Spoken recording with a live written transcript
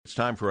It's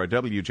time for our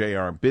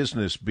WJR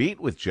Business Beat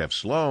with Jeff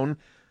Sloan,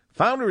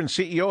 founder and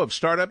CEO of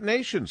Startup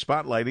Nation,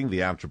 spotlighting the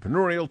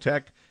entrepreneurial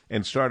tech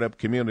and startup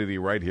community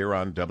right here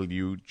on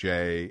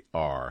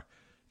WJR.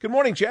 Good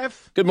morning,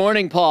 Jeff. Good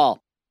morning,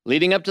 Paul.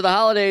 Leading up to the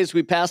holidays,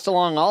 we passed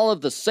along all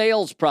of the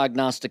sales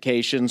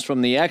prognostications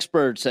from the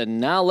experts, and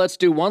now let's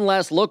do one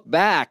last look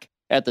back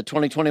at the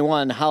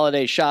 2021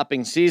 holiday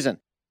shopping season.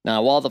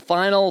 Now, while the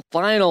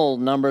final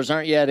numbers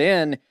aren't yet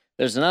in,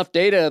 there's enough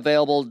data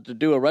available to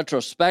do a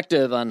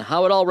retrospective on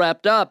how it all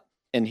wrapped up.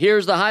 And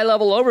here's the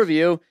high-level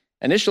overview.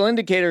 Initial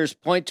indicators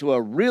point to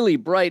a really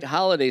bright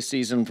holiday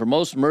season for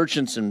most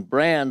merchants and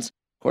brands.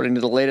 According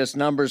to the latest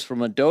numbers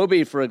from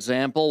Adobe, for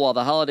example, while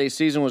the holiday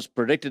season was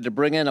predicted to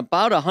bring in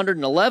about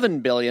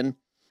 $111 billion,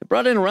 it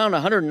brought in around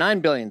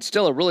 $109 billion,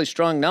 still a really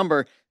strong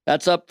number.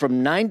 That's up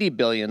from $90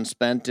 billion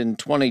spent in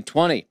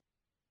 2020.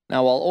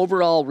 Now, while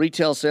overall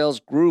retail sales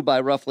grew by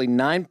roughly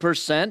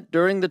 9%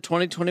 during the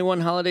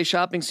 2021 holiday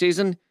shopping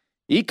season,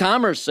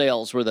 e-commerce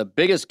sales were the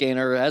biggest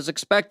gainer, as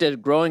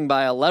expected, growing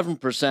by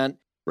 11%,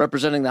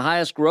 representing the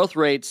highest growth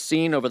rates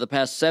seen over the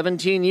past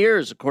 17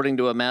 years, according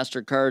to a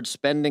MasterCard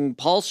Spending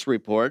Pulse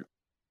report.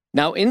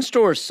 Now,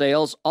 in-store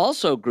sales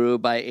also grew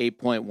by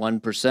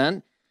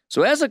 8.1%.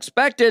 So as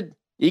expected,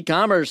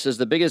 e-commerce is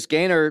the biggest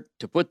gainer.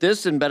 To put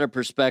this in better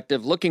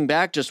perspective, looking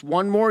back just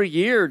one more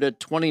year to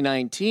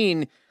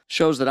 2019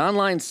 shows that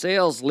online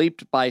sales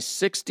leaped by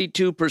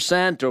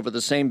 62% over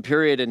the same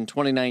period in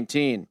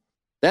 2019.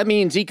 That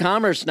means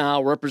e-commerce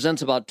now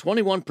represents about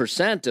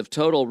 21% of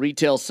total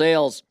retail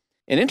sales.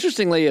 And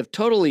interestingly, of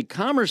total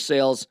e-commerce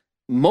sales,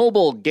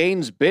 mobile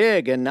gains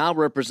big and now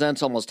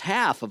represents almost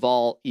half of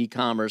all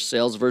e-commerce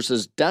sales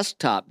versus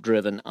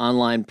desktop-driven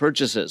online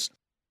purchases.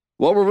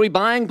 What were we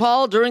buying,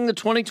 Paul, during the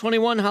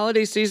 2021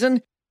 holiday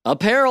season?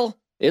 Apparel.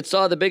 It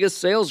saw the biggest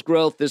sales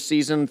growth this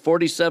season,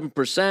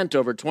 47%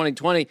 over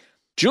 2020.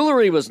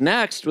 Jewelry was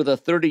next with a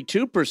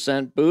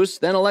 32% boost,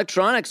 then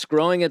electronics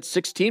growing at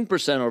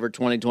 16% over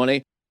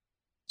 2020.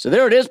 So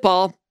there it is,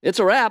 Paul. It's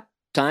a wrap.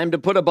 Time to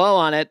put a bow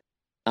on it.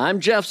 I'm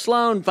Jeff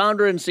Sloan,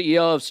 founder and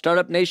CEO of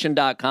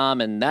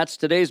StartupNation.com, and that's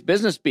today's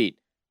Business Beat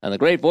on the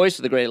great voice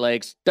of the Great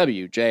Lakes,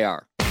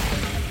 WJR.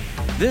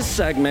 This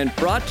segment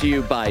brought to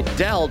you by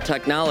Dell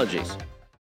Technologies.